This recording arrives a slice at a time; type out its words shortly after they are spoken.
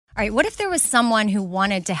All right, what if there was someone who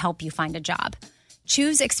wanted to help you find a job?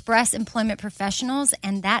 Choose Express Employment Professionals,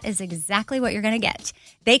 and that is exactly what you're going to get.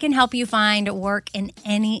 They can help you find work in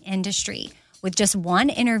any industry. With just one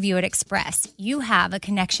interview at Express, you have a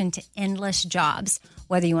connection to endless jobs.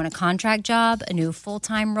 Whether you want a contract job, a new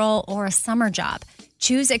full-time role, or a summer job,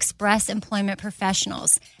 choose Express Employment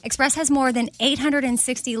Professionals. Express has more than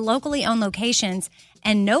 860 locally owned locations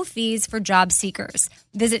and no fees for job seekers.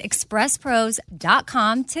 Visit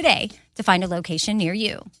expresspros.com today to find a location near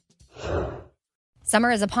you. Summer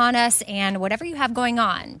is upon us, and whatever you have going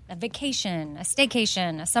on, a vacation, a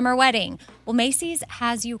staycation, a summer wedding, well, Macy's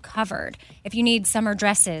has you covered. If you need summer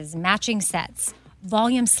dresses, matching sets,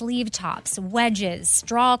 volume sleeve tops, wedges,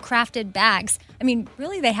 straw-crafted bags,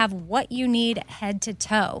 really they have what you need head to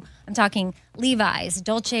toe. I'm talking Levi's,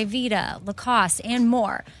 Dolce Vita, Lacoste, and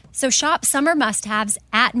more. So shop summer must-haves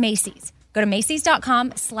at Macy's. Go to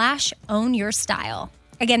Macys.com/ownyourstyle.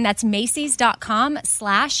 Again, that's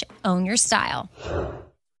Macys.com/ownyourstyle.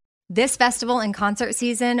 This festival and concert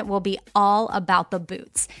season will be all about the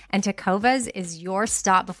boots, and Tecovas is your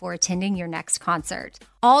stop before attending your next concert.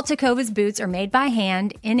 All Tecovas boots are made by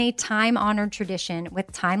hand in a time-honored tradition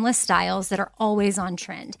with timeless styles that are always on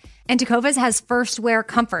trend. And Tecovas has first wear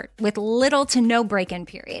comfort with little to no break-in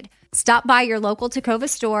period. Stop by your local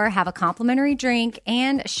Tecovas store, have a complimentary drink,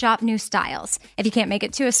 and shop new styles. If you can't make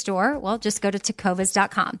it to a store, well, just go to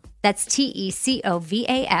tecovas.com. That's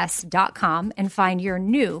TECOVAS.com and find your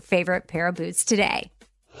new favorite pair of boots today.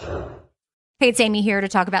 Hey, it's Amy here to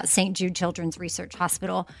talk about St. Jude Children's Research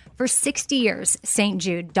Hospital. For 60 years, St.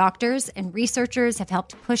 Jude doctors and researchers have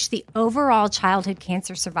helped push the overall childhood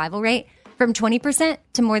cancer survival rate from 20%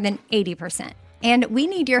 to more than 80%. And we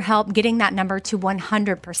need your help getting that number to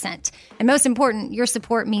 100%. And most important, your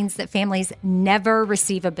support means that families never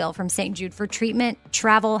receive a bill from St. Jude for treatment,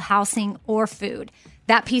 travel, housing, or food.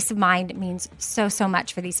 That peace of mind means so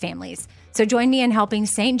much for these families. So join me in helping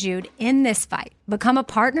St. Jude in this fight. Become a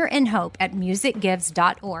partner in hope at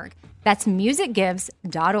musicgives.org. That's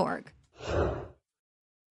musicgives.org.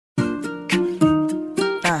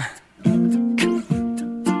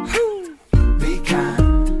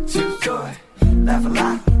 Laugh a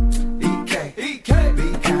lot, EK,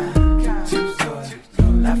 be kind, choose joy,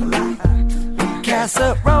 laugh a lot,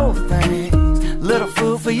 casserole things, little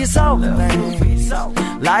food for your soul things.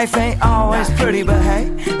 Life ain't always pretty, but hey,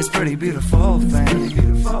 it's pretty beautiful things.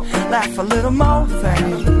 Laugh a little more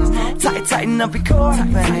things, tighten up your core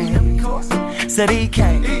things. Said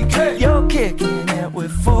EK, you're kicking it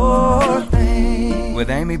with 4 things with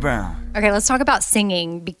Amy Brown. Okay, let's talk about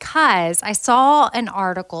singing, because I saw an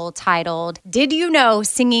article titled, "Did You Know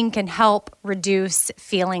Singing Can Help Reduce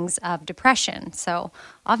Feelings of Depression?" So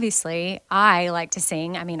obviously, I like to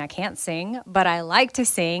sing. I can't sing, but I like to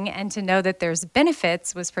sing, and to know that there's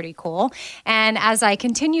benefits was pretty cool. And as I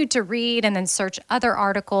continued to read and then search other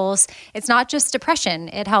articles, it's not just depression.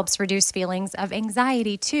 It helps reduce feelings of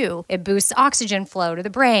anxiety too. It boosts oxygen flow to the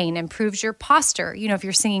brain, improves your posture, if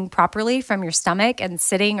you're singing properly from your stomach and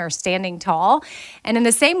sitting or standing tall. And in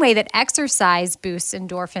the same way that exercise boosts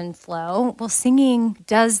endorphin flow, well, singing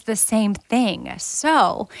does the same thing.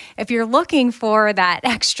 So if you're looking for that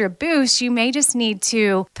extra boost, you may just need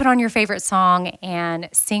to put on your favorite song and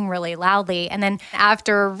sing really loudly. And then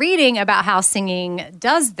after reading about how singing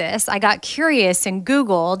does this, I got curious and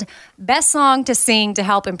Googled best song to sing to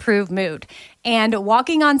help improve mood. And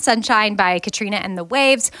Walking on Sunshine by Katrina and the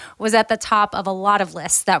Waves was at the top of a lot of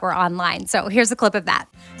lists that were online. So here's a clip of that.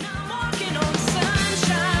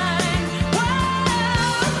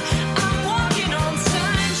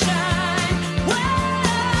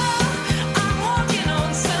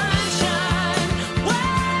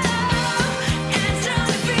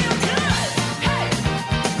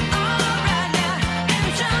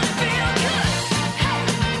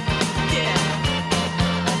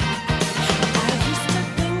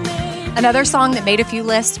 Another song that made a few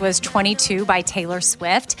lists was 22 by Taylor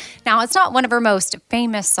Swift. Now, it's not one of her most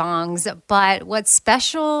famous songs, but what's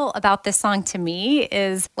special about this song to me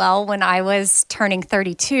is, well, when I was turning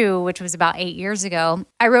 32, which was about 8 years ago,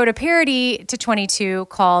 I wrote a parody to 22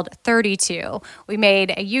 called 32. We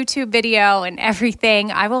made a YouTube video and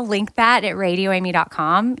everything. I will link that at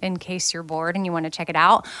radioamy.com in case you're bored and you want to check it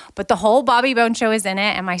out. But the whole Bobby Bone Show is in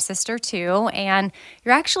it, and my sister too. And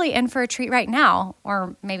you're actually in for a treat right now,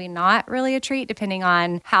 or maybe not really a treat, depending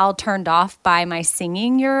on how turned off by my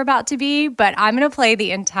singing you're about to be. But I'm going to play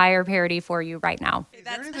the entire parody for you right now. Is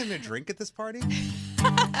there anything to drink at this party?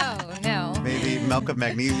 Oh, no. Maybe milk of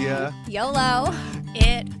magnesia? YOLO.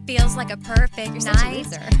 It feels like a perfect night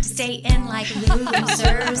to stay in like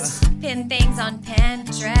losers. Pin things on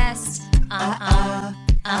Pinterest.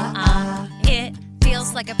 It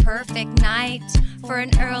feels like a perfect night for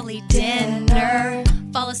an early dinner.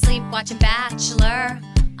 Fall asleep watching Bachelor.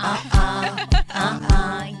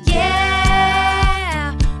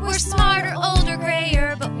 Yeah, we're smarter, older,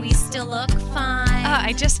 grayer, but we still look fine.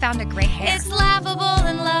 I just found a gray hair. It's laughable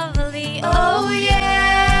and lovely. Oh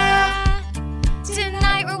yeah.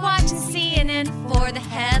 Tonight we're watching CNN for the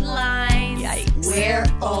headlines. Yikes. We're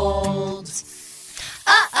old.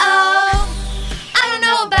 I don't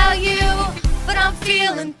know about you, but I'm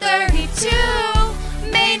feeling 32.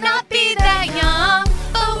 May not be that young,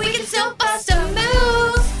 but we can still bust a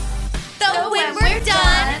move. Though when we're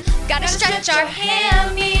done, gotta stretch our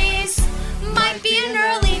hammies. Might be an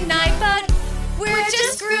early night, but we're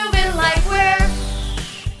just grooving like we're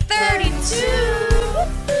 32.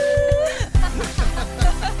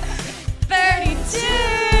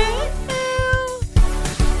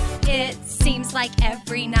 32. It seems like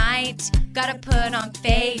every night, gotta put on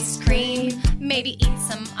face cream, maybe eat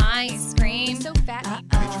some ice cream. So fatty. Have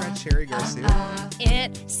you tried Cherry Garcia?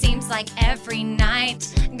 It seems like every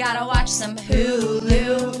night, gotta watch some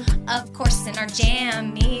Hulu, of course in our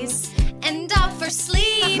jammies, and off for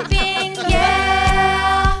sleeping,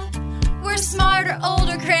 yeah. We're smarter,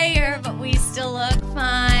 older, grayer, but we still look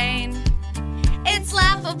fine. It's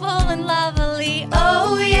laughable and lovely,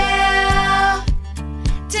 oh yeah.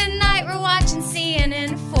 Tonight we're watching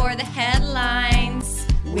CNN for the headlines.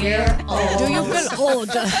 We're old. Do you feel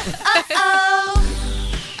old?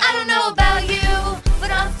 I don't know about you, but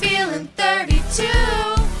I'm feeling 32.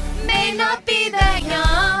 May not be that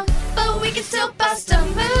young, but we can still bust a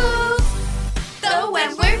move. Though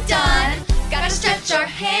when we're done, gotta stretch our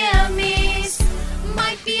hammies.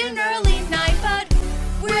 Might be an early night, but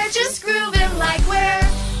we're just grooving like we're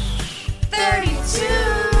 32.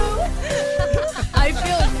 I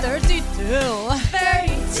feel 32.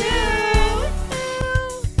 32.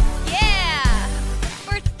 Yeah,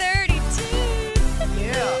 we're 32.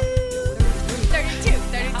 Yeah. 32.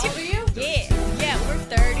 How old are you? Yeah, we're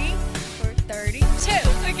 30. We're 32.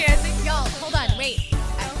 Okay, I think y'all. Hold on. Wait.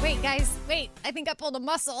 Wait, guys. Wait. I think I pulled a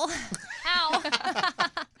muscle. Ow.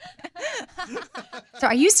 So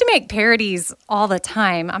I used to make parodies all the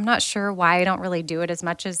time. I'm not sure why I don't really do it as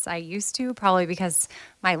much as I used to, probably because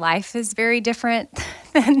my life is very different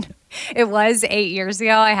than it was 8 years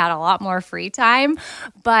ago. I had a lot more free time,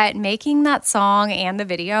 but making that song and the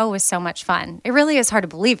video was so much fun. It really is hard to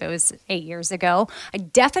believe it was 8 years ago. I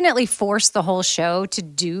definitely forced the whole show to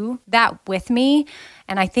do that with me.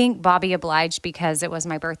 And I think Bobby obliged because it was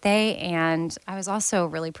my birthday, and I was also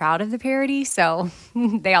really proud of the parody, so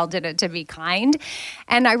they all did it to be kind.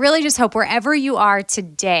 And I really just hope wherever you are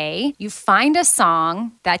today, you find a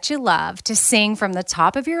song that you love to sing from the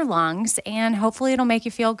top of your lungs, and hopefully it'll make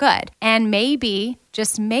you feel good. And maybe,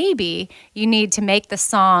 just maybe, you need to make the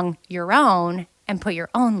song your own and put your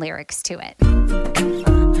own lyrics to it.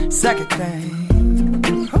 Second thing.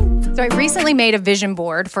 So I recently made a vision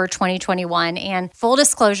board for 2021, and full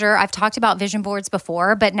disclosure, I've talked about vision boards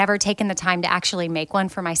before, but never taken the time to actually make one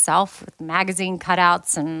for myself with magazine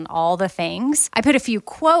cutouts and all the things. I put a few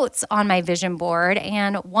quotes on my vision board,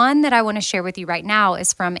 and one that I want to share with you right now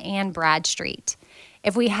is from Anne Bradstreet.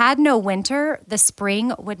 If we had no winter, the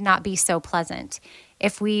spring would not be so pleasant.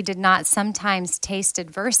 If we did not sometimes taste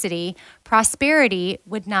adversity, prosperity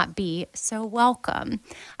would not be so welcome.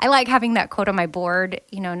 I like having that quote on my board,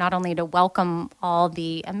 not only to welcome all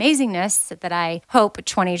the amazingness that I hope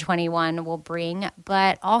 2021 will bring,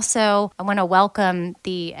 but also I want to welcome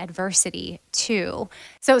the adversity too.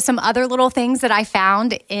 So some other little things that I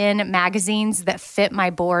found in magazines that fit my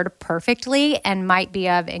board perfectly and might be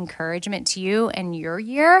of encouragement to you in your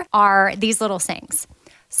year are these little sayings.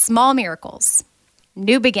 Small miracles.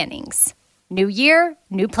 New beginnings, new year,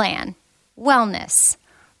 new plan, wellness,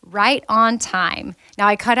 right on time. Now,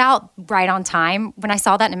 I cut out right on time. When I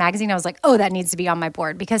saw that in a magazine, I was like, oh, that needs to be on my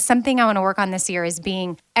board, because something I want to work on this year is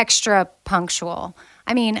being extra punctual.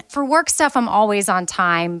 I mean, for work stuff, I'm always on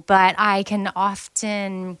time, but I can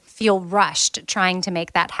often feel rushed trying to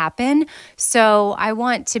make that happen. So I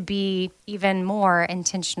want to be even more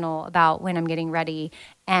intentional about when I'm getting ready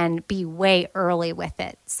and be way early with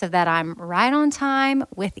it so that I'm right on time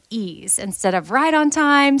with ease instead of right on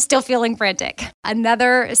time, still feeling frantic.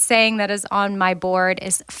 Another saying that is on my board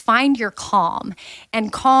is find your calm.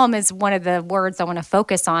 And calm is one of the words I want to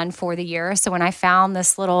focus on for the year. So when I found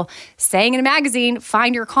this little saying in a magazine,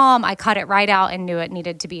 find your calm, I cut it right out and knew it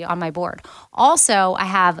needed to be on my board. Also, I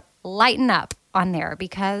have lighten up. on there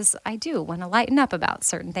because I do want to lighten up about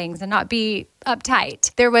certain things and not be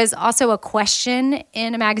uptight. There was also a question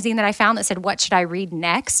in a magazine that I found that said, what should I read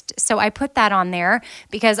next? So I put that on there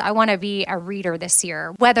because I want to be a reader this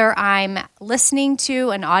year. Whether I'm listening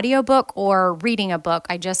to an audiobook or reading a book,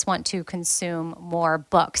 I just want to consume more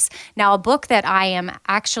books. Now, a book that I am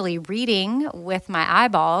actually reading with my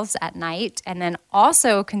eyeballs at night and then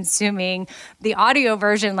also consuming the audio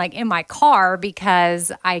version like in my car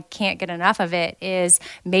because I can't get enough of it is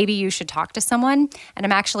Maybe You Should Talk to Someone. And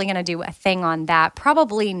I'm actually going to do a thing on that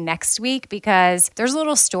probably next week because there's a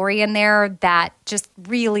little story in there that just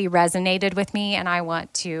really resonated with me and I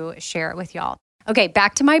want to share it with y'all. Okay,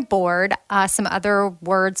 back to my board. Some other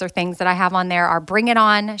words or things that I have on there are bring it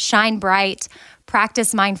on, shine bright,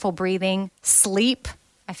 practice mindful breathing, sleep.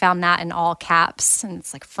 I found that in all caps and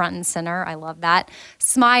it's like front and center. I love that.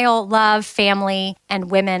 Smile, love, family, and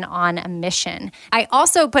women on a mission. I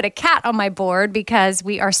also put a cat on my board because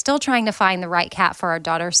we are still trying to find the right cat for our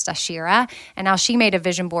daughter, Stashira. And now she made a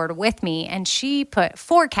vision board with me and she put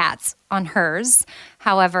 4 cats on hers.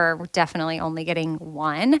 However, we're definitely only getting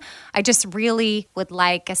 1. I just really would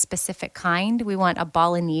like a specific kind. We want a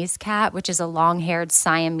Balinese cat, which is a long-haired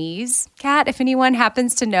Siamese cat. If anyone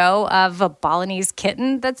happens to know of a Balinese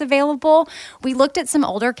kitten that's available. We looked at some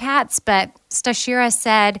older cats, but Stashira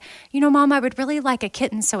said, Mom, I would really like a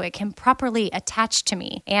kitten so it can properly attach to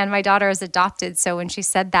me. And my daughter is adopted, so when she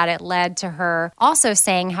said that, it led to her also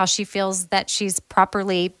saying how she feels that she's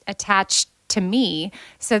properly attached to me.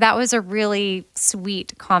 So that was a really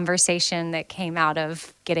sweet conversation that came out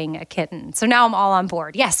of getting a kitten. So now I'm all on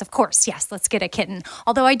board. Yes, of course. Yes, let's get a kitten.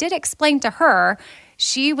 Although I did explain to her,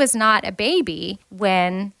 she was not a baby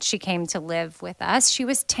when she came to live with us. She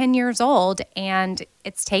was 10 years old and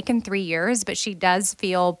it's taken 3 years, but she does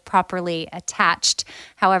feel properly attached.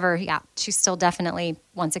 However, yeah, she still definitely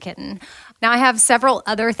wants a kitten. Now I have several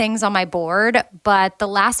other things on my board, but the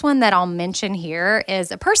last one that I'll mention here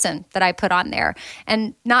is a person that I put on there.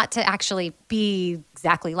 And not to actually be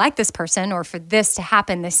exactly like this person or for this to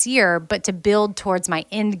happen this year, but to build towards my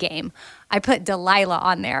end game. I put Delilah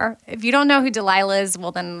on there. If you don't know who Delilah is,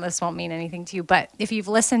 well, then this won't mean anything to you. But if you've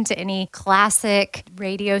listened to any classic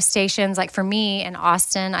radio stations, like for me in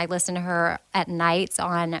Austin, I listen to her at nights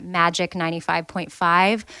on Magic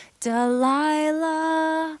 95.5.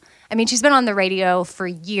 Delilah. I mean, she's been on the radio for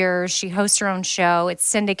years. She hosts her own show. It's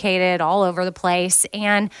syndicated all over the place.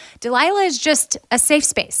 And Delilah is just a safe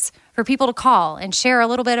space for people to call and share a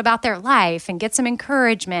little bit about their life and get some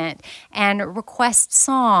encouragement and request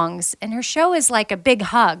songs. And her show is like a big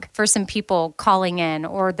hug for some people calling in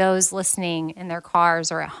or those listening in their cars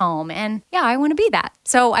or at home. And yeah, I want to be that.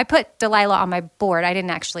 So I put Delilah on my board. I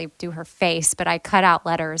didn't actually do her face, but I cut out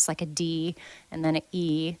letters like a D and then an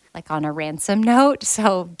E, like on a ransom note.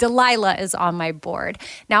 So Delilah is on my board.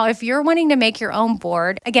 Now, if you're wanting to make your own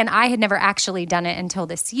board, again, I had never actually done it until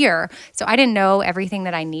this year. So I didn't know everything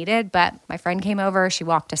that I needed, but my friend came over. She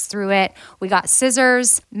walked us through it. We got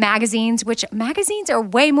scissors, magazines, which magazines are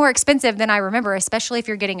way more expensive than I remember, especially if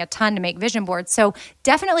you're getting a ton to make vision boards. So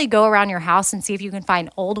definitely go around your house and see if you can find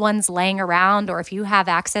old ones laying around, or if you have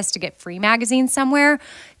access to get free magazines somewhere,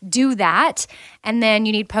 do that. And then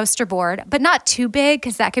you need poster board, but not too big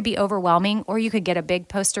because that could be overwhelming. Or you could get a big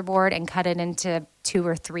poster board and cut it into 2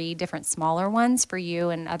 or 3 different smaller ones for you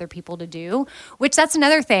and other people to do, which that's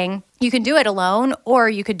another thing. You can do it alone, or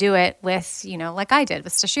you could do it with, like I did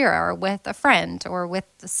with Stashira, or with a friend or with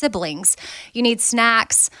the siblings. You need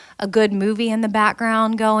snacks, a good movie in the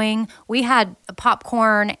background going. We had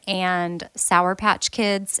popcorn and Sour Patch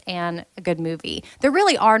Kids and a good movie. There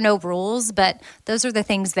really are no rules, but those are the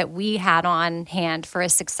things that we had on hand for a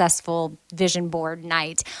successful vision board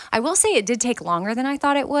night. I will say it did take longer than I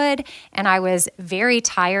thought it would, and I was very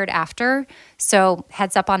tired after, so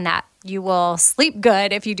heads up on that. You will sleep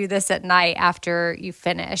good if you do this at night after you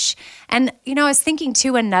finish. And, I was thinking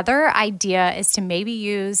too, another idea is to maybe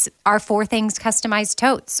use our 4 Things customized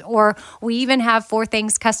totes, or we even have 4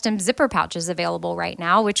 Things custom zipper pouches available right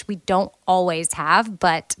now, which we don't always have,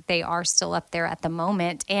 but they are still up there at the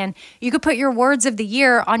moment. And you could put your words of the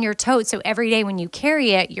year on your tote, so every day when you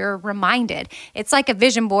carry it, you're reminded. It's like a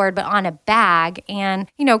vision board, but on a bag. And,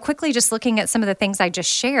 quickly just looking at some of the things I just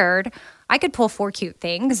shared, I could pull 4 cute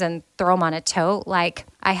things and throw them on a tote. Like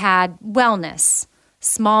I had wellness,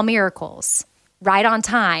 small miracles, right on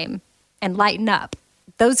time, and lighten up.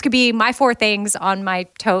 those could be my 4 things on my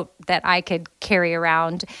tote that I could carry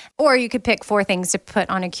around. Or you could pick 4 things to put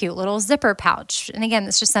on a cute little zipper pouch. And again,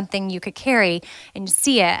 it's just something you could carry and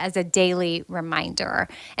see it as a daily reminder.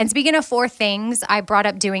 And speaking of 4 things, I brought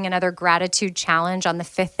up doing another gratitude challenge on the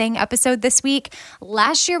 5th thing episode this week.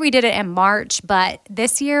 Last year we did it in March, but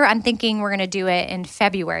this year I'm thinking we're going to do it in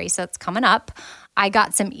February. So it's coming up. I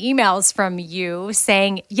got some emails from you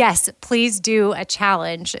saying, yes, please do a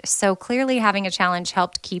challenge. So clearly having a challenge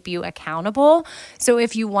helped keep you accountable. So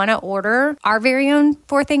if you want to order our very own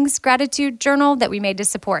 4 Things Gratitude Journal that we made to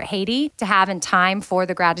support Haiti to have in time for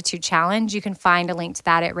the gratitude challenge, you can find a link to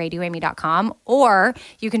that at radioamy.com, or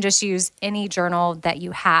you can just use any journal that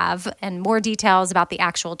you have, and more details about the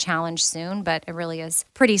actual challenge soon, but it really is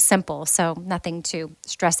pretty simple. So nothing to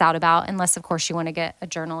stress out about unless, of course, you want to get a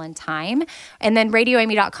journal in time. And then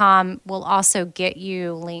radioamy.com will also get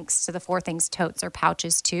you links to the 4 Things totes or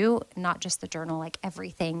pouches too, not just the journal. Like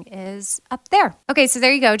everything is up there. Okay, so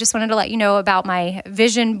there you go. Just wanted to let you know about my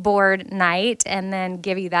vision board night and then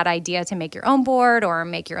give you that idea to make your own board or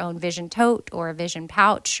make your own vision tote or a vision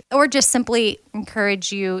pouch, or just simply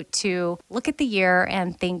encourage you to look at the year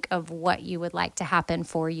and think of what you would like to happen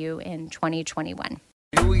for you in 2021.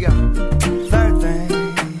 Here we go. 3rd thing.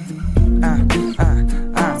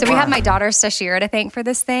 So we have my daughter Stashira to thank for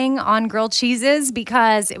this thing on grilled cheeses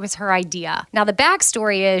because it was her idea. Now the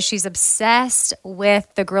backstory is she's obsessed with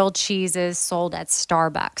the grilled cheeses sold at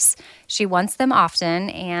Starbucks. She wants them often,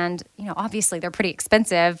 and obviously they're pretty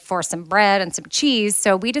expensive for some bread and some cheese.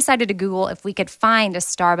 So we decided to Google if we could find a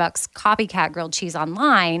Starbucks copycat grilled cheese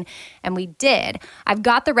online, and we did. I've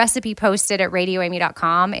got the recipe posted at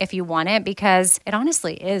radioamy.com if you want it, because it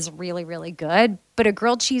honestly is really, really good. But a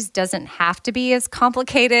grilled cheese doesn't have to be as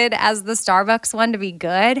complicated as the Starbucks one to be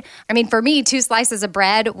good. I mean, for me, 2 slices of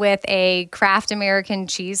bread with a Kraft American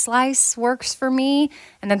cheese slice works for me.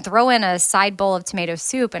 And then throw in a side bowl of tomato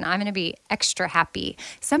soup, and I'm going to be extra happy.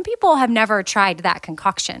 Some people have never tried that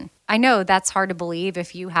concoction. I know that's hard to believe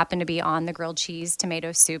if you happen to be on the grilled cheese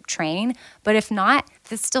tomato soup train, but if not,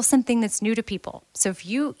 that's still something that's new to people. So if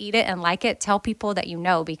you eat it and like it, tell people that you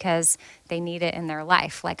know, because they need it in their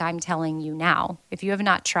life, like I'm telling you now. If you have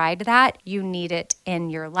not tried that, you need it in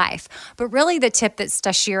your life. But really the tip that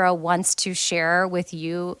Stashira wants to share with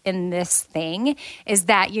you in this thing is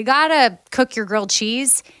that you gotta cook your grilled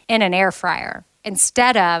cheese in an air fryer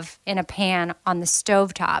instead of in a pan on the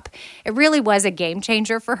stovetop. It really was a game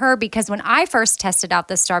changer for her, because when I first tested out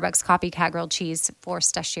the Starbucks copycat grilled cheese for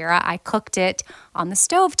Stashira, I cooked it on the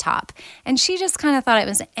stovetop, and she just kind of thought it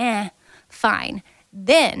was fine.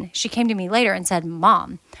 Then she came to me later and said,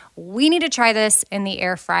 Mom, we need to try this in the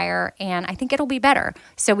air fryer, and I think it'll be better.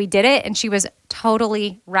 So we did it, and she was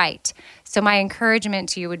totally right. So my encouragement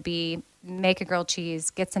to you would be, make a grilled cheese,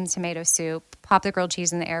 get some tomato soup, pop the grilled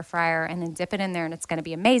cheese in the air fryer, and then dip it in there, and it's going to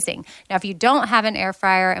be amazing. Now, if you don't have an air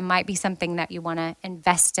fryer, it might be something that you want to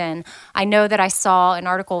invest in. I know that I saw an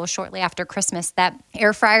article shortly after Christmas that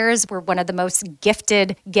air fryers were one of the most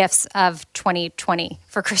gifted gifts of 2020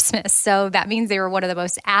 for Christmas. So that means they were one of the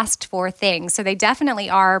most asked for things. So they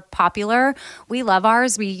definitely are popular. We love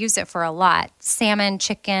ours. We use it for a lot. Salmon,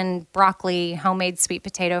 chicken, broccoli, homemade sweet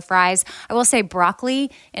potato fries. I will say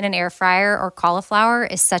broccoli in an air fryer or cauliflower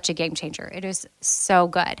is such a game changer. It is so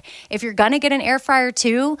good. If you're going to get an air fryer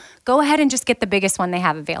too, go ahead and just get the biggest one they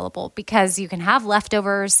have available, because you can have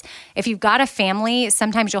leftovers. If you've got a family,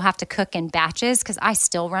 sometimes you'll have to cook in batches, because I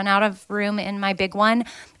still run out of room in my big one.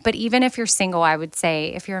 But even if you're single, I would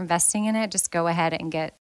say if you're investing in it, just go ahead and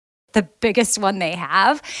get the biggest one they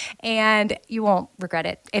have, and you won't regret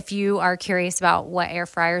it. If you are curious about what air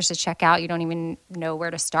fryers to check out, you don't even know where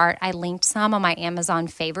to start, I linked some on my Amazon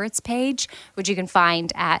favorites page, which you can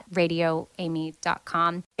find at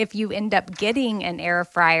radioamy.com. If you end up getting an air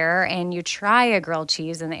fryer and you try a grilled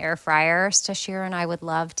cheese in the air fryer, Stashira and I would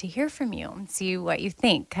love to hear from you and see what you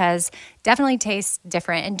think, because definitely tastes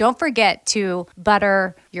different. And don't forget to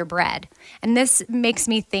butter your bread. And this makes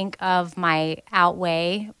me think of my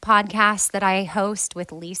Outweigh podcast that I host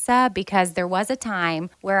with Lisa, because there was a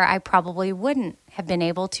time where I probably wouldn't have been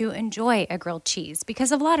able to enjoy a grilled cheese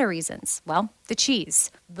because of a lot of reasons. Well, the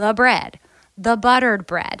cheese, the bread, the buttered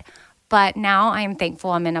bread. But now I am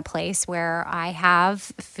thankful I'm in a place where I have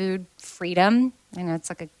food freedom. I know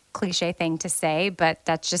it's like a cliche thing to say, but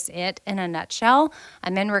that's just it in a nutshell.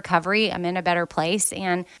 I'm in recovery. I'm in a better place.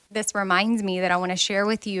 And this reminds me that I want to share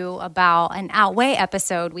with you about an Outweigh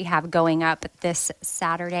episode we have going up this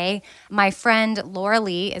Saturday. My friend Laura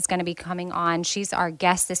Lee is going to be coming on. She's our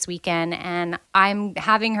guest this weekend, and I'm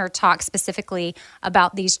having her talk specifically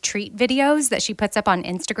about these treat videos that she puts up on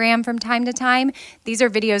Instagram from time to time. These are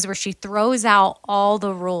videos where she throws out all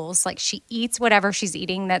the rules. Like, she eats whatever she's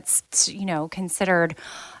eating that's, considered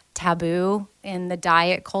taboo in the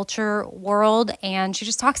diet culture world, and she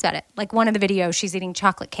just talks about it. Like, one of the videos, she's eating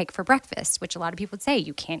chocolate cake for breakfast, which a lot of people would say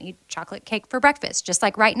you can't eat chocolate cake for breakfast. Just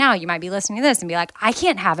like right now, you might be listening to this and be like, I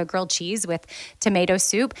can't have a grilled cheese with tomato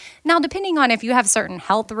soup. Now, depending on if you have certain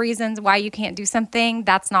health reasons why you can't do something,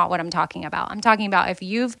 that's not what I'm talking about. I'm talking about if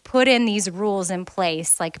you've put in these rules in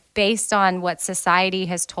place, like based on what society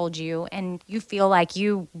has told you, and you feel like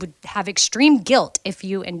you would have extreme guilt if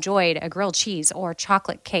you enjoyed a grilled cheese or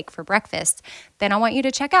chocolate cake for breakfast, then I want you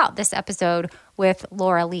to check out this episode with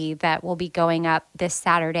Laura Lee that will be going up this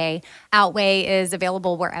Saturday. Outweigh is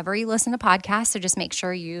available wherever you listen to podcasts, so just make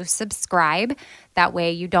sure you subscribe. That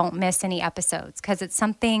way you don't miss any episodes, because it's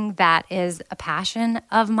something that is a passion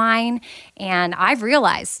of mine. And I've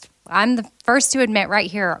realized, I'm the first to admit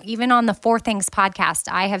right here, even on the Four Things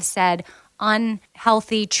podcast, I have said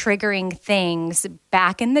unhealthy, triggering things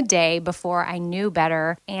back in the day before I knew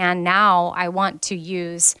better. And now I want to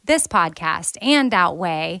use this podcast and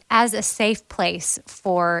Outweigh as a safe place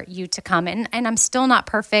for you to come in. And I'm still not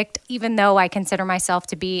perfect, even though I consider myself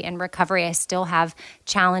to be in recovery. I still have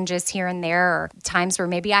challenges here and there, or times where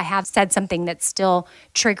maybe I have said something that's still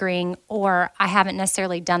triggering, or I haven't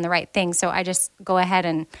necessarily done the right thing. So I just go ahead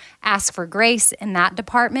and ask for grace in that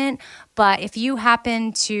department. But if you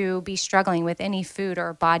happen to be struggling with any food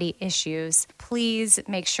or body issues, please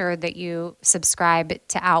make sure that you subscribe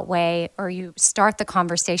to Outweigh, or you start the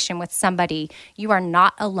conversation with somebody. You are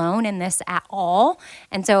not alone in this at all.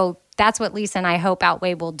 And so that's what Lisa and I hope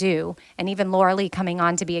Outweigh will do. And even Laura Lee coming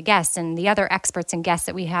on to be a guest, and the other experts and guests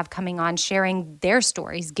that we have coming on, sharing their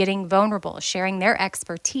stories, getting vulnerable, sharing their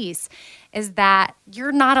expertise, is that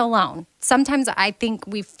you're not alone. Sometimes I think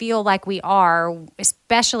we feel like we are,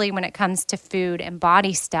 especially when it comes to food and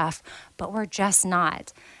body stuff, but we're just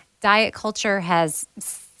not. Diet culture has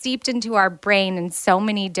seeped into our brain in so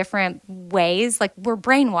many different ways. Like, we're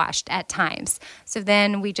brainwashed at times. So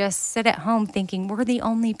then we just sit at home thinking we're the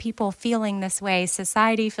only people feeling this way.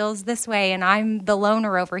 Society feels this way, and I'm the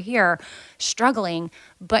loner over here struggling,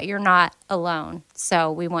 but you're not alone.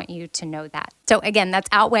 So we want you to know that. So again, that's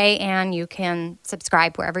Outweigh, and you can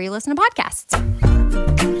subscribe wherever you listen to podcasts.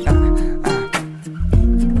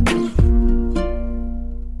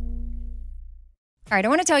 All right, I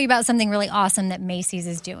want to tell you about something really awesome that Macy's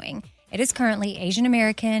is doing. It is currently Asian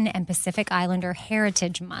American and Pacific Islander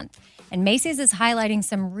Heritage Month, and Macy's is highlighting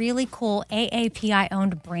some really cool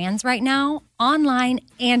AAPI-owned brands right now, online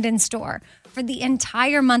and in store. For the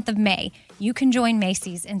entire month of May, you can join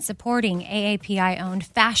Macy's in supporting AAPI-owned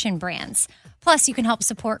fashion brands. Plus, you can help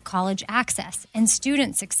support college access and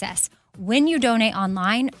student success when you donate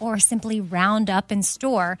online or simply round up in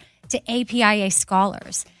store to APIA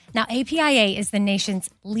scholars. Now, APIA is the nation's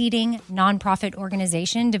leading nonprofit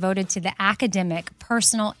organization devoted to the academic,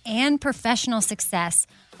 personal, and professional success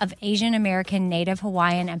of Asian American, Native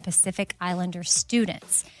Hawaiian, and Pacific Islander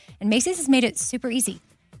students. And Macy's has made it super easy.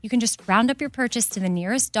 You can just round up your purchase to the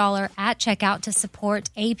nearest dollar at checkout to support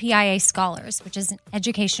APIA Scholars, which is an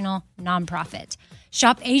educational nonprofit.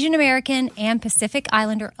 Shop Asian American and Pacific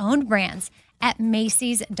Islander owned brands at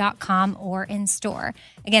Macy's.com or in store.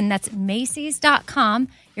 Again, that's Macy's.com.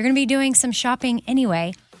 You're going to be doing some shopping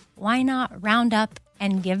anyway. Why not round up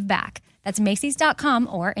and give back? That's Macy's.com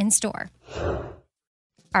or in store.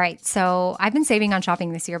 All right, so I've been saving on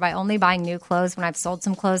shopping this year by only buying new clothes when I've sold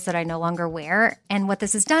some clothes that I no longer wear. And what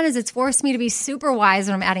this has done is it's forced me to be super wise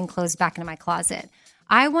when I'm adding clothes back into my closet.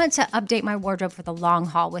 I want to update my wardrobe for the long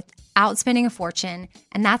haul without spending a fortune,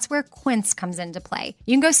 and that's where Quince comes into play.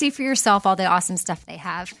 You can go see for yourself all the awesome stuff they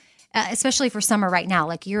have, especially for summer right now,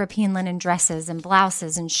 like European linen dresses and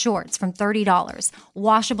blouses and shorts from $30,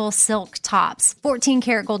 washable silk tops,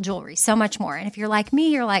 14-karat gold jewelry, so much more. And if you're like me,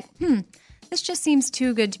 you're like, this just seems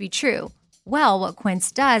too good to be true. Well, what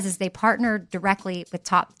Quince does is they partner directly with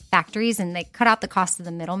top factories, and they cut out the cost of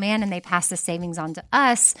the middleman, and they pass the savings on to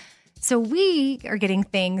us. So we are getting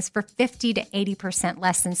things for 50 to 80%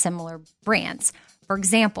 less than similar brands. For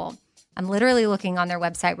example, I'm literally looking on their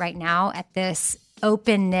website right now at this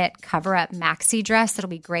open knit cover-up maxi dress that'll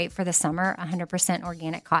be great for the summer, 100%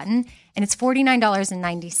 organic cotton, and it's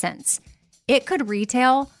 $49.90. It could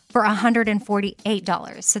retail for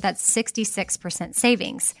 $148. So that's 66%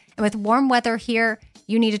 savings. And with warm weather here,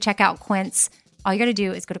 you need to check out Quince. All you got to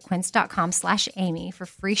do is go to quince.com/Amy for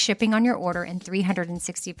free shipping on your order and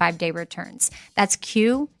 365-day returns. That's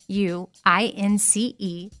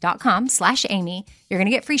QUINCE.com/Amy. You're going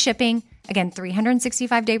to get free shipping. Again,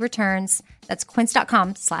 365-day returns. That's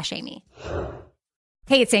quince.com/Amy.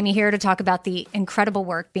 Hey, it's Amy here to talk about the incredible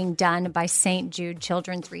work being done by St. Jude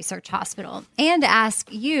Children's Research Hospital and to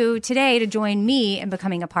ask you today to join me in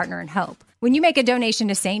becoming a partner in hope. When you make a donation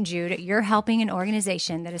to St. Jude, you're helping an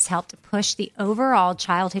organization that has helped push the overall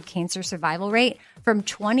childhood cancer survival rate from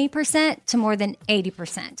 20% to more than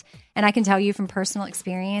 80%. And I can tell you from personal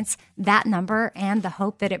experience, that number and the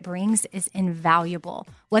hope that it brings is invaluable.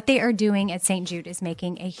 What they are doing at St. Jude is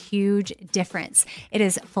making a huge difference. It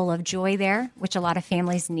is full of joy there, which a lot of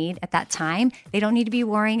families need at that time. They don't need to be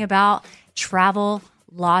worrying about travel,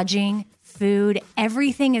 lodging, food.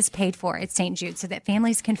 Everything is paid for at St. Jude so that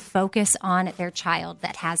families can focus on their child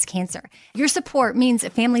that has cancer. Your support means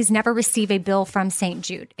that families never receive a bill from St.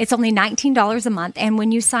 Jude. It's only $19 a month, and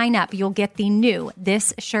when you sign up, you'll get the new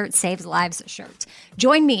This Shirt Saves Lives shirt.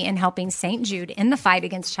 Join me in helping St. Jude in the fight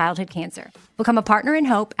against childhood cancer. Become a partner in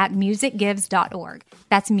hope at musicgives.org.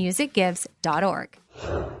 That's musicgives.org.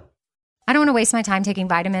 I don't want to waste my time taking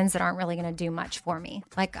vitamins that aren't really going to do much for me.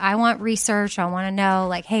 Like, I want research. I want to know,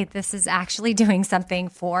 like, hey, this is actually doing something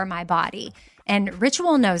for my body. And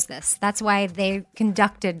Ritual knows this. That's why they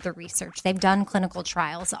conducted the research. They've done clinical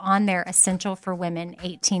trials on their Essential for Women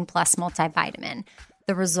 18 Plus multivitamin.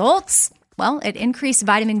 The results? Well, it increased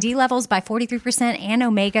vitamin D levels by 43% and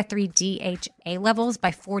omega-3 DHA levels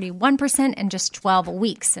by 41% in just 12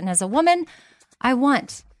 weeks. And as a woman, I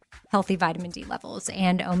want healthy vitamin D levels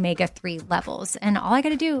and omega-3 levels. And all I got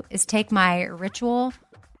to do is take my Ritual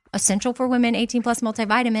Essential for Women 18 Plus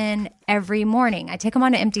multivitamin every morning. I take them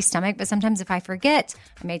on an empty stomach, but sometimes if I forget,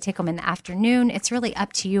 I may take them in the afternoon. It's really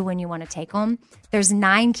up to you when you want to take them. There's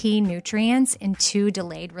 9 key nutrients in 2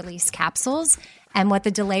 delayed release capsules. And what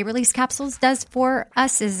the delayed release capsules does for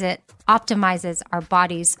us is it optimizes our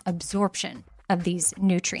body's absorption of these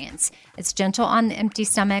nutrients. It's gentle on the empty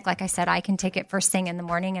stomach. Like I said, I can take it first thing in the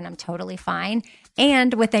morning and I'm totally fine.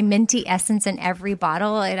 And with a minty essence in every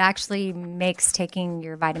bottle, it actually makes taking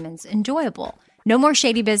your vitamins enjoyable. No more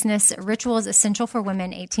shady business. Ritual's Essential for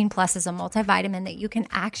Women 18 Plus is a multivitamin that you can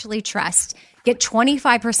actually trust. Get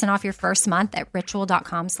 25% off your first month at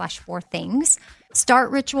ritual.com/4things. Start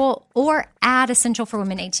Ritual or add Essential for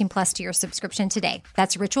Women 18 Plus to your subscription today.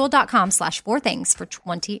 That's ritual.com/4things for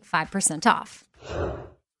 25% off.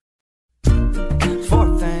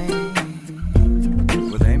 4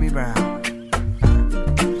 Things with Amy Brown.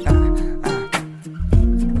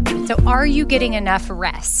 So are you getting enough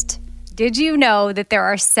rest? Did you know that there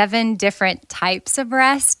are 7 different types of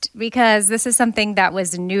rest? Because this is something that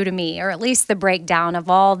was new to me, or at least the breakdown of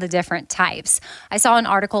all the different types. I saw an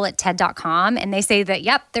article at TED.com, and they say that,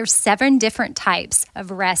 yep, there's 7 different types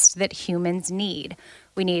of rest that humans need.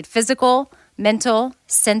 We need physical, mental,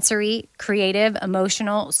 sensory, creative,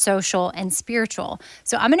 emotional, social, and spiritual.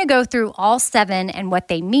 So I'm going to go through all 7 and what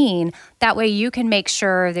they mean. That way you can make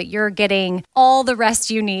sure that you're getting all the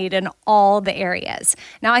rest you need in all the areas.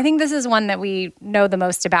 Now, I think this is one that we know the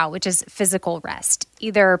most about, which is physical rest,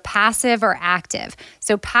 either passive or active.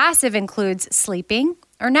 So passive includes sleeping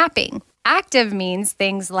or napping. Active means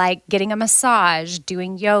things like getting a massage,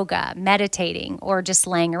 doing yoga, meditating, or just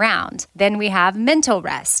laying around. Then we have mental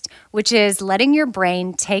rest, which is letting your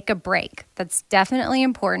brain take a break. That's definitely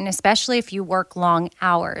important, especially if you work long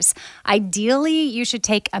hours. Ideally, you should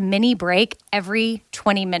take a mini break every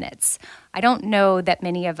 20 minutes. I don't know that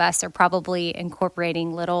many of us are probably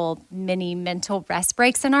incorporating little mini mental rest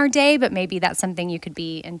breaks in our day, but maybe that's something you could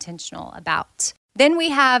be intentional about. Then we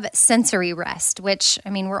have sensory rest, which, I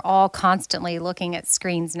mean, we're all constantly looking at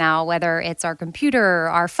screens now, whether it's our computer,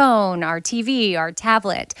 our phone, our TV, our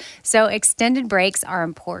tablet. So extended breaks are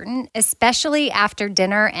important, especially after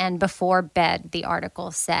dinner and before bed, the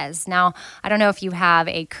article says. Now, I don't know if you have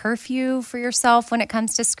a curfew for yourself when it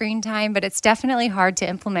comes to screen time, but it's definitely hard to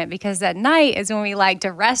implement because at night is when we like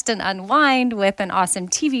to rest and unwind with an awesome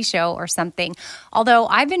TV show or something. Although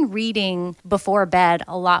I've been reading before bed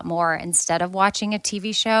a lot more instead of watching a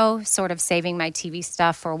TV show, sort of saving my TV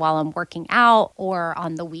stuff for while I'm working out or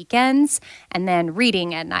on the weekends, and then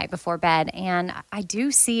reading at night before bed. And I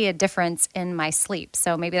do see a difference in my sleep.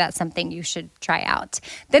 So maybe that's something you should try out.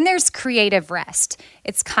 Then there's creative rest.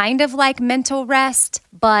 It's kind of like mental rest,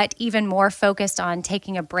 but even more focused on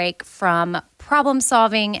taking a break from problem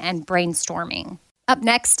solving and brainstorming. Up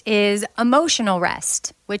next is emotional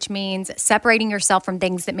rest, which means separating yourself from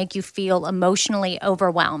things that make you feel emotionally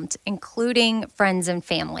overwhelmed, including friends and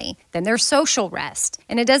family. Then there's social rest.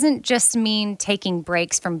 And it doesn't just mean taking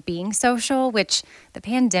breaks from being social, which the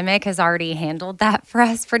pandemic has already handled that for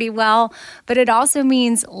us pretty well, but it also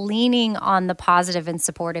means leaning on the positive and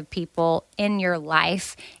supportive people in your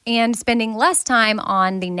life and spending less time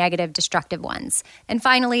on the negative, destructive ones. And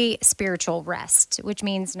finally, spiritual rest, which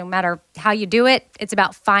means no matter how you do it, it's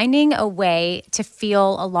about finding a way to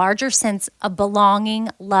feel a larger sense of belonging,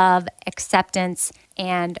 love, acceptance,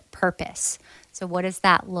 and purpose. So what does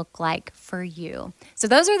that look like for you? So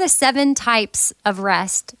those are the 7 types of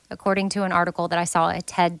rest, according to an article that I saw at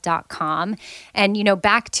TED.com. And,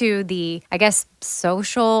 back to the, I guess,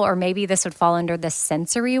 social, or maybe this would fall under the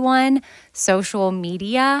sensory one, social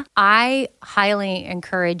media. I highly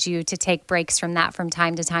encourage you to take breaks from that from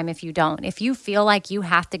time to time if you don't. If you feel like you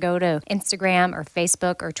have to go to Instagram or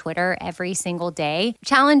Facebook or Twitter every single day,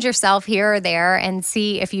 challenge yourself here or there and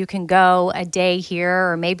see if you can go a day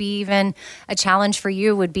here, or maybe even a challenge for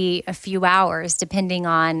you would be a few hours, depending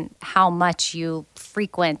on how much you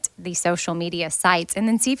frequent the social media sites, and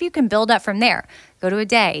then see if you can build up from there. Go to a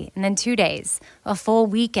day, and then 2 days, a full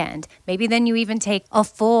weekend. Maybe then you even take a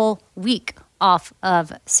full week off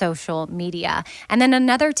of social media. And then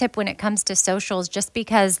another tip when it comes to socials, just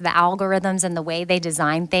because the algorithms and the way they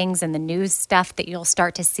design things and the news stuff that you'll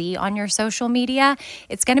start to see on your social media,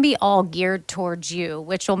 it's going to be all geared towards you,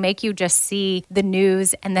 which will make you just see the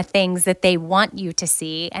news and the things that they want you to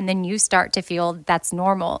see. And then you start to feel that's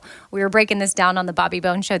normal. We were breaking this down on the Bobby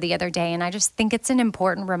Bones Show the other day, and I just think it's an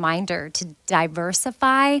important reminder to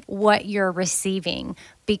diversify what you're receiving,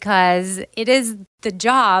 because it is the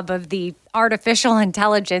job of the artificial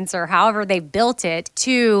intelligence, or however they built it,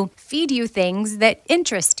 to feed you things that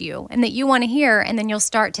interest you and that you want to hear. And then you'll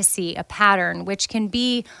start to see a pattern, which can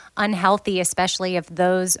be unhealthy, especially if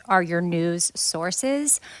those are your news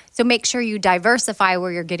sources. So make sure you diversify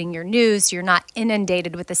where you're getting your news so you're not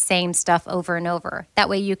inundated with the same stuff over and over. That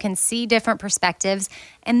way you can see different perspectives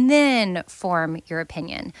and then form your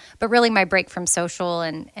opinion. But really, my break from social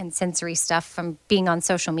and sensory stuff from being on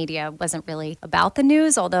social media wasn't really about the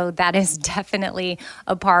news, although that is definitely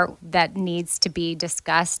a part that needs to be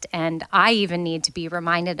discussed. And I even need to be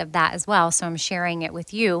reminded of that as well. So I'm sharing it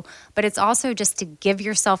with you. But it's also just to give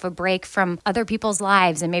yourself a break from other people's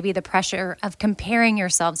lives, and maybe the pressure of comparing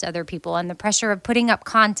yourselves to other people, and the pressure of putting up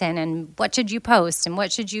content, and what should you post and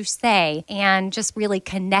what should you say, and just really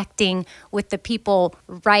connecting with the people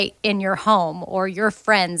right in your home, or your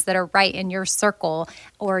friends that are right in your circle,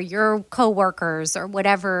 or your coworkers, or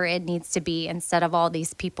whatever it needs to be, instead of all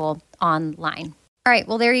these people online. All right,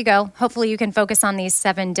 well, there you go. Hopefully you can focus on these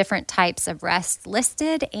 7 different types of rest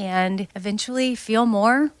listed and eventually feel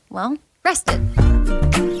more, well, rested.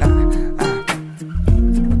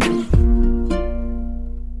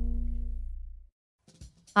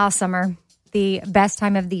 Summer, the best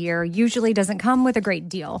time of the year, usually doesn't come with a great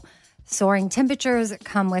deal. Soaring temperatures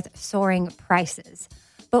come with soaring prices.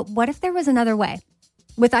 But what if there was another way?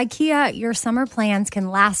 With IKEA, your summer plans can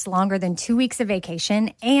last longer than 2 weeks of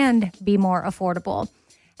vacation and be more affordable.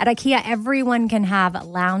 At IKEA, everyone can have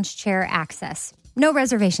lounge chair access. No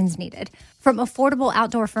reservations needed. From affordable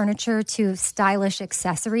outdoor furniture to stylish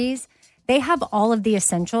accessories, they have all of the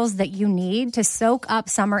essentials that you need to soak up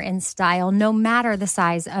summer in style, no matter the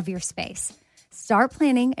size of your space. Start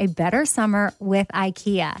planning a better summer with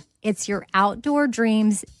IKEA. It's your outdoor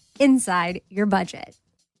dreams inside your budget.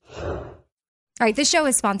 All right, this show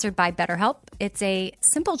is sponsored by BetterHelp. It's a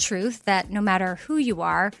simple truth that no matter who you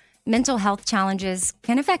are, mental health challenges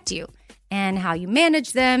can affect you, and how you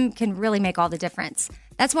manage them can really make all the difference.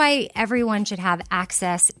 That's why everyone should have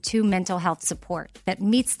access to mental health support that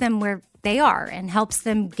meets them where they are and helps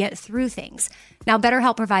them get through things. Now,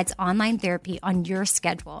 BetterHelp provides online therapy on your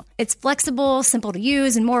schedule. It's flexible, simple to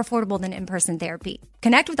use, and more affordable than in-person therapy.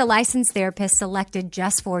 Connect with a licensed therapist selected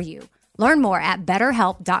just for you. Learn more at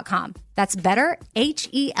BetterHelp.com. That's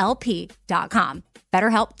BetterHelp.com.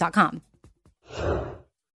 BetterHelp.com.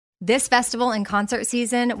 This festival and concert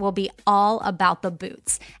season will be all about the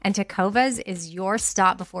boots, and Tecovas is your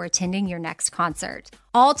stop before attending your next concert.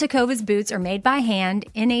 All Tecovas boots are made by hand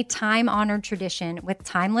in a time-honored tradition with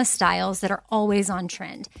timeless styles that are always on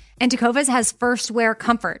trend. And Tecovas has first wear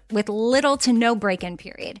comfort with little to no break-in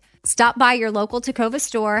period. Stop by your local Tecova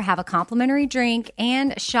store, have a complimentary drink,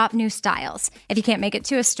 and shop new styles. If you can't make it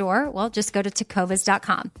to a store, well, just go to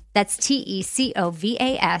tecovas.com. That's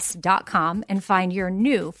TECOVAS.com and find your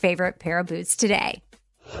new favorite pair of boots today.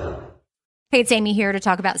 Hey, it's Amy here to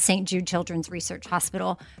talk about St. Jude Children's Research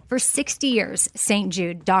Hospital. For 60 years, St.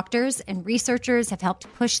 Jude doctors and researchers have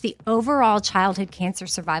helped push the overall childhood cancer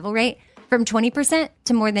survival rate from 20%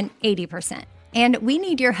 to more than 80%. And we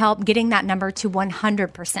need your help getting that number to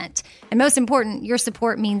 100%. And most important, your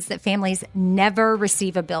support means that families never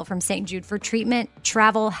receive a bill from St. Jude for treatment,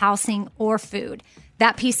 travel, housing, or food.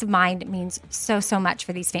 That peace of mind means so much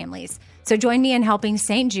for these families. So join me in helping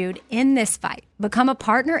St. Jude in this fight. Become a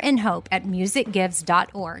partner in hope at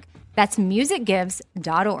musicgives.org. That's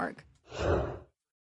musicgives.org.